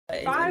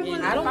I don't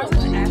know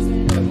what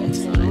happened,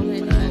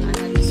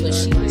 but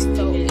she was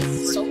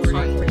so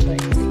comfortable.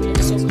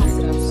 It's so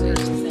comfortable. So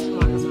it's just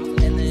like,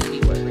 and then we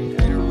were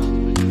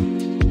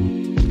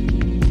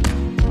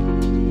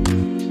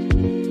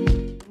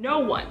no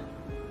one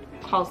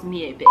calls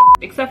me a bitch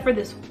except for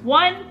this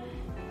one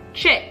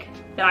chick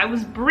that I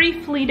was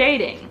briefly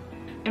dating,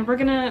 and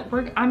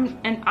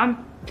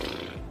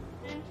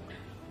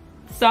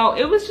so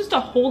it was just a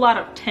whole lot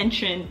of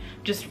tension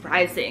just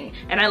rising,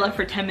 and I left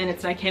for 10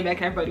 minutes and I came back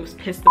and everybody was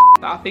pissed the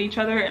off at each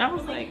other, and I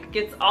was like,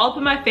 gets all up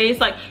in my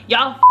face like,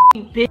 y'all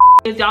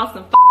bitches, y'all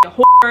some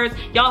whores,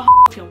 y'all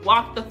can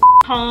walk the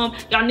home,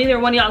 y'all neither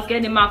one of y'all's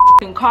getting in my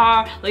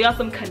car, like y'all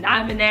some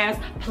conniving ass,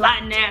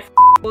 plotting ass.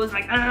 It was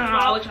like,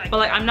 but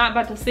like, I'm not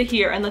about to sit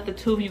here and let the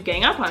two of you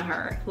gang up on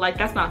her. Like,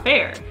 that's not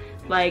fair.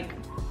 Like,